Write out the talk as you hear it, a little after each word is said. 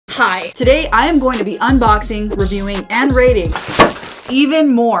Hi, today I am going to be unboxing, reviewing, and rating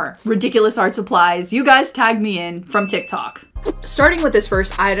even more ridiculous art supplies you guys tagged me in from TikTok. Starting with this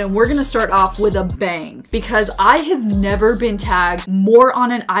first item, we're gonna start off with a bang because I have never been tagged more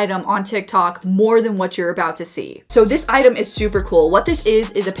on an item on TikTok more than what you're about to see. So this item is super cool. What this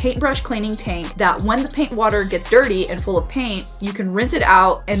is a paintbrush cleaning tank that when the paint water gets dirty and full of paint, you can rinse it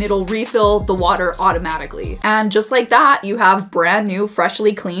out and it'll refill the water automatically. And just like that, you have brand new,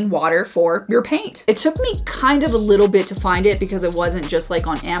 freshly clean water for your paint. It took me kind of a little bit to find it because it wasn't just like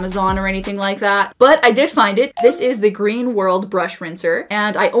on Amazon or anything like that, but I did find it. This is the Green World brush rinser,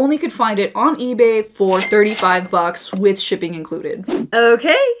 and I only could find it on eBay for 35 bucks with shipping included.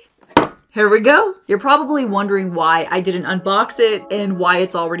 Okay, here we go. You're probably wondering why I didn't unbox it and why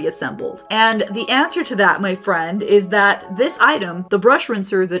it's already assembled. And the answer to that, my friend, is that this item, the brush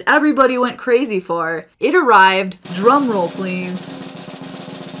rinser that everybody went crazy for, it arrived, drum roll please,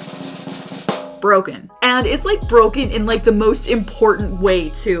 broken. And it's like broken in like the most important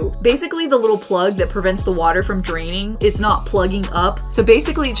way too. Basically the little plug that prevents the water from draining, it's not plugging up. So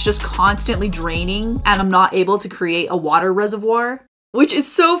basically it's just constantly draining and I'm not able to create a water reservoir. Which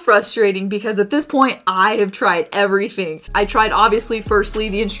is so frustrating because at this point, I have tried everything. I tried obviously firstly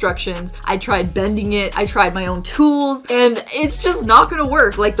the instructions, I tried bending it, I tried my own tools, and it's just not gonna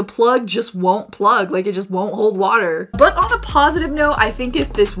work. Like the plug just won't plug, like it just won't hold water. But on a positive note, I think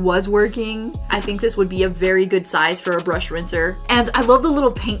if this was working, I think this would be a very good size for a brush rinser. And I love the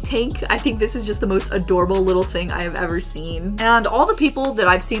little paint tank. I think this is just the most adorable little thing I have ever seen. And all the people that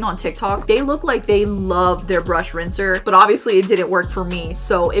I've seen on TikTok, they look like they love their brush rinser, but obviously it didn't work for me.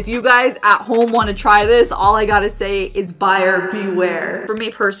 So if you guys at home want to try this, all I gotta say is buyer beware. For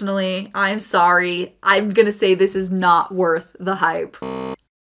me personally, I'm sorry. I'm gonna say this is not worth the hype.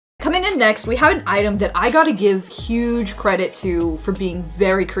 Coming in next, we have an item that I gotta give huge credit to for being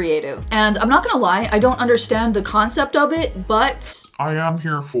very creative. And I'm not gonna lie, I don't understand the concept of it, but I am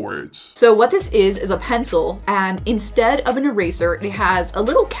here for it. So what this is a pencil, and instead of an eraser, it has a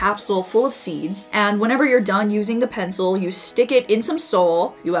little capsule full of seeds. And whenever you're done using the pencil, you stick it in some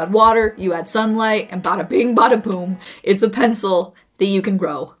soil, you add water, you add sunlight, and bada bing, bada boom, it's a pencil that you can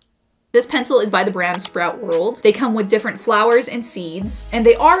grow. This pencil is by the brand SproutWorld. They come with different flowers and seeds, and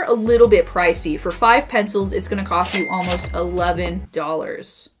they are a little bit pricey. For 5 pencils, it's gonna cost you almost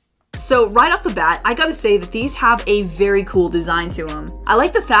 $11. So right off the bat, I gotta say that these have a very cool design to them. I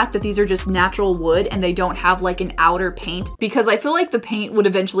like the fact that these are just natural wood and they don't have like an outer paint because I feel like the paint would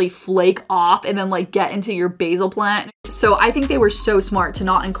eventually flake off and then like get into your basil plant. So I think they were so smart to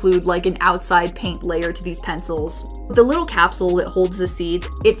not include like an outside paint layer to these pencils. The little capsule that holds the seeds,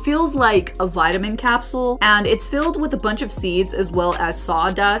 it feels like a vitamin capsule and it's filled with a bunch of seeds as well as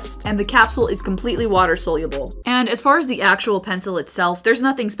sawdust, and the capsule is completely water soluble. And as far as the actual pencil itself, there's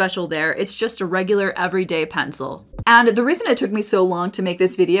nothing special there. It's just a regular everyday pencil. And the reason it took me so long to make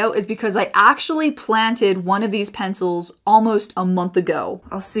this video is because I actually planted one of these pencils almost a month ago.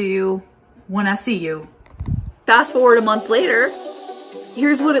 I'll see you when I see you. Fast forward a month later,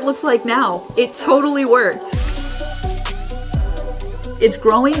 here's what it looks like now. It totally worked. It's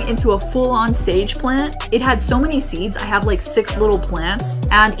growing into a full-on sage plant. It had so many seeds, I have like 6 little plants.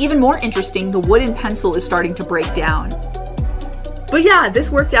 And even more interesting, the wooden pencil is starting to break down. But yeah,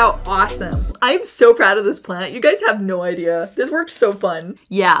 this worked out awesome. I'm so proud of this plant. You guys have no idea. This worked so fun.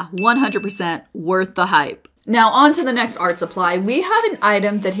 Yeah, 100% worth the hype. Now on to the next art supply. We have an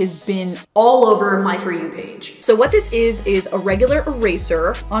item that has been all over my For You page. So what this is a regular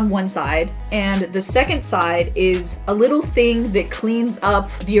eraser on one side, and the second side is a little thing that cleans up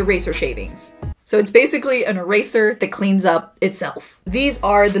the eraser shavings. So it's basically an eraser that cleans up itself. These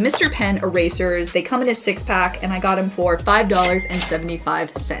are the Mr. Pen erasers. They come in a 6-pack and I got them for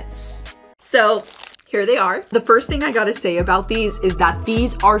 $5.75. So here they are. The first thing I gotta say about these is that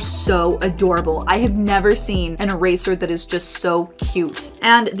these are so adorable. I have never seen an eraser that is just so cute.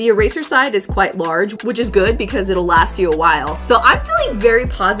 And the eraser side is quite large, which is good because it'll last you a while. So I'm feeling very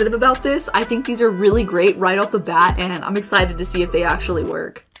positive about this. I think these are really great right off the bat and I'm excited to see if they actually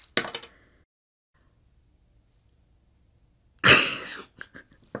work.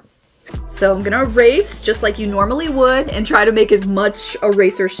 So I'm gonna erase just like you normally would and try to make as much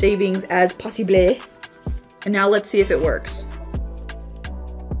eraser shavings as possible. And now let's see if it works.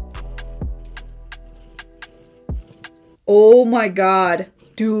 Oh my god.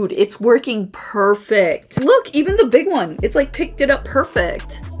 Dude, it's working perfect. Look, even the big one, it's like picked it up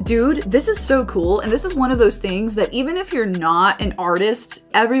perfect. Dude, this is so cool. And this is one of those things that even if you're not an artist,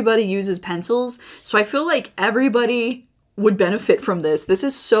 everybody uses pencils. So I feel like everybody would benefit from this. This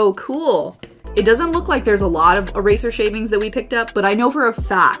is so cool. It doesn't look like there's a lot of eraser shavings that we picked up, but I know for a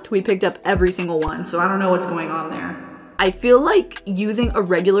fact we picked up every single one, so I don't know what's going on there. I feel like using a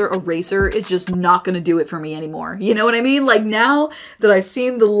regular eraser is just not gonna do it for me anymore. You know what I mean? Like now that I've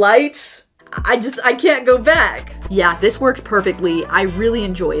seen the light, I can't go back. Yeah, this worked perfectly. I really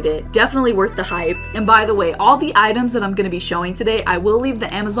enjoyed it. Definitely worth the hype. And by the way, all the items that I'm gonna be showing today, I will leave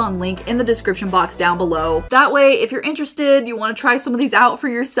the Amazon link in the description box down below. That way, if you're interested, you wanna try some of these out for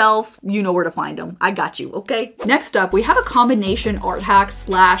yourself, you know where to find them. I got you, okay? Next up, we have a combination art hack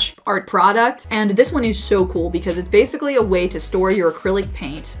slash art product. And this one is so cool because it's basically a way to store your acrylic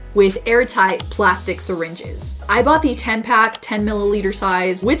paint with airtight plastic syringes. I bought the 10-pack, 10 milliliter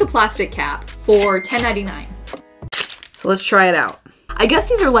size with a plastic cap for $10.99. So let's try it out. I guess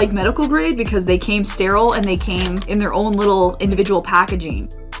these are like medical grade because they came sterile and they came in their own little individual packaging.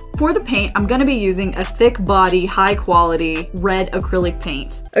 For the paint, I'm gonna be using a thick body, high quality red acrylic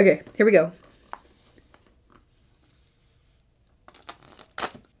paint. Okay, here we go.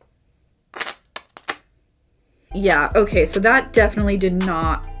 Yeah, okay, so that definitely did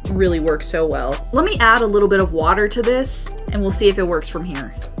not really work so well. Let me add a little bit of water to this and we'll see if it works from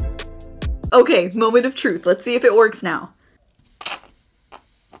here. Okay, moment of truth. Let's see if it works now.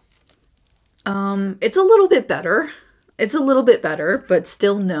 It's a little bit better. It's a little bit better, but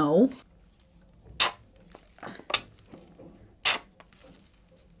still no.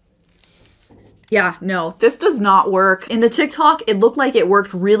 Yeah, no, this does not work. In the TikTok, it looked like it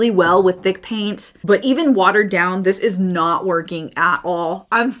worked really well with thick paints, but even watered down, this is not working at all.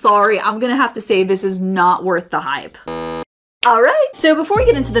 I'm sorry, I'm gonna have to say this is not worth the hype. All right, so before we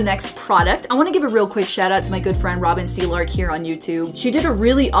get into the next product, I want to give a real quick shout out to my good friend Robin Steelark here on YouTube. She did a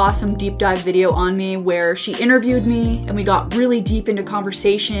really awesome deep dive video on me where she interviewed me and we got really deep into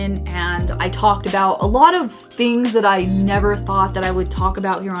conversation and I talked about a lot of things that I never thought that I would talk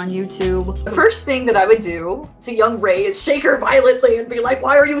about here on YouTube. The first thing that I would do to young Ray is shake her violently and be like,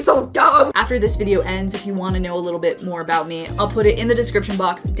 why are you so dumb? After this video ends, if you want to know a little bit more about me, I'll put it in the description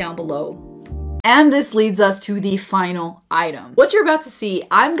box down below. And this leads us to the final item. What you're about to see,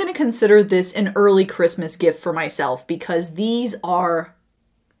 I'm gonna consider this an early Christmas gift for myself because these are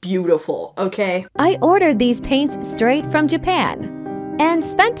beautiful, okay? I ordered these paints straight from Japan and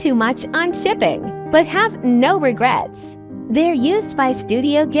spent too much on shipping, but have no regrets. They're used by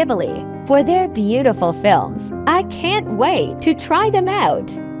Studio Ghibli for their beautiful films. I can't wait to try them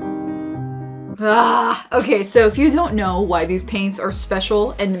out. Okay, so if you don't know why these paints are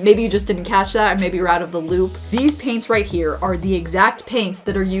special, and maybe you just didn't catch that, or maybe you're out of the loop, these paints right here are the exact paints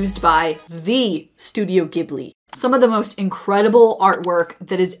that are used by the Studio Ghibli. Some of the most incredible artwork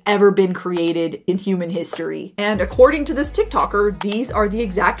that has ever been created in human history. And according to this TikToker, these are the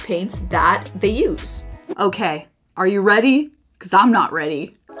exact paints that they use. Okay, are you ready? Because I'm not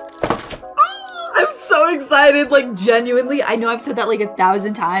ready. I'm so excited, like genuinely. I know I've said that like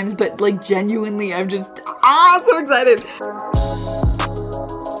 1,000 times, but like genuinely, I'm just, so excited.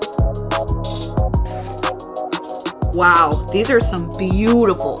 Wow, these are some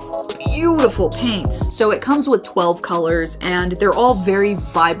beautiful paints. So it comes with 12 colors and they're all very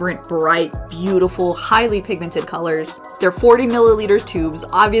vibrant, bright, beautiful, highly pigmented colors. They're 40 milliliter tubes,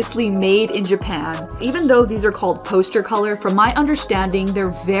 obviously made in Japan. Even though these are called poster color, from my understanding, they're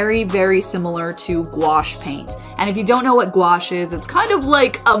very, very similar to gouache paint. And if you don't know what gouache is, it's kind of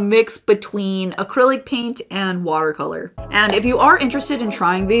like a mix between acrylic paint and watercolor. And if you are interested in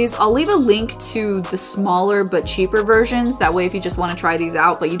trying these, I'll leave a link to the smaller but cheaper versions. That way, if you just want to try these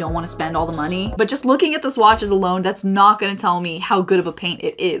out, but you don't want to spend all the money. But just looking at the swatches alone, that's not going to tell me how good of a paint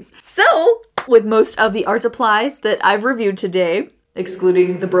it is. So, with most of the art supplies that I've reviewed today,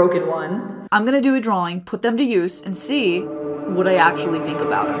 excluding the broken one, I'm going to do a drawing, put them to use, and see what I actually think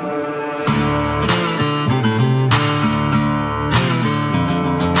about them.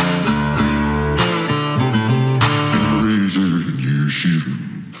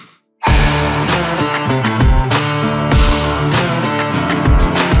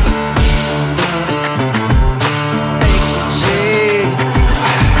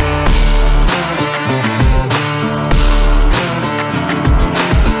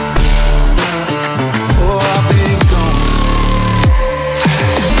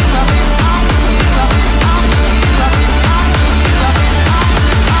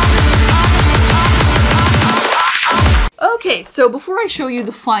 Okay, so before I show you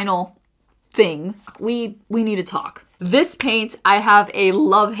the final thing, we need to talk. This paint, I have a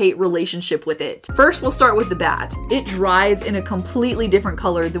love-hate relationship with it. First, we'll start with the bad. It dries in a completely different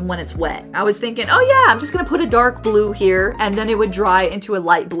color than when it's wet. I was thinking, oh yeah, I'm just gonna put a dark blue here, and then it would dry into a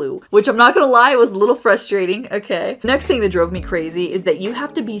light blue, which I'm not gonna lie, was a little frustrating, okay? Next thing that drove me crazy is that you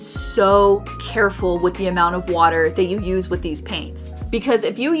have to be so careful with the amount of water that you use with these paints. Because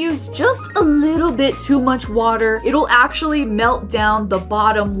if you use just a little bit too much water, it'll actually melt down the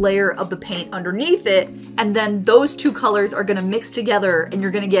bottom layer of the paint underneath it, and then those two colors are gonna mix together and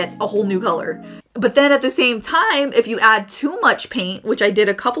you're gonna get a whole new color. But then at the same time, if you add too much paint, which I did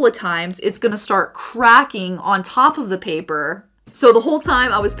a couple of times, it's gonna start cracking on top of the paper. So the whole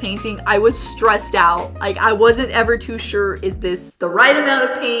time I was painting, I was stressed out. Like, I wasn't ever too sure, is this the right amount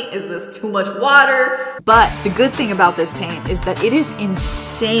of paint? Is this too much water? But the good thing about this paint is that it is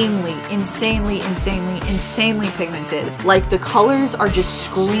insanely pigmented. Like, the colors are just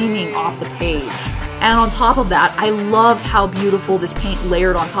screaming off the page. And on top of that, I loved how beautiful this paint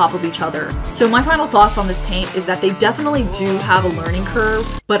layered on top of each other. So my final thoughts on this paint is that they definitely do have a learning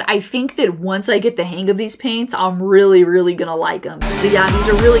curve, but I think that once I get the hang of these paints, I'm really gonna like them. So yeah, these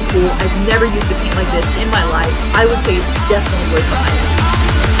are really cool. I've never used a paint like this in my life. I would say it's definitely worth buying.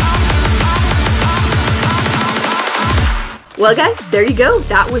 Well guys, there you go.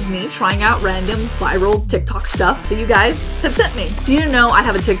 That was me trying out random viral TikTok stuff that you guys have sent me. If you didn't know I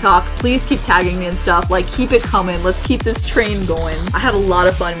have a TikTok, please keep tagging me and stuff. Like, keep it coming. Let's keep this train going. I had a lot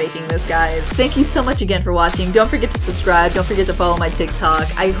of fun making this, guys. Thank you so much again for watching. Don't forget to subscribe. Don't forget to follow my TikTok.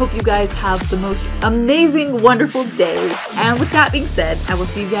 I hope you guys have the most amazing, wonderful day. And with that being said, I will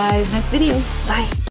see you guys next video. Bye.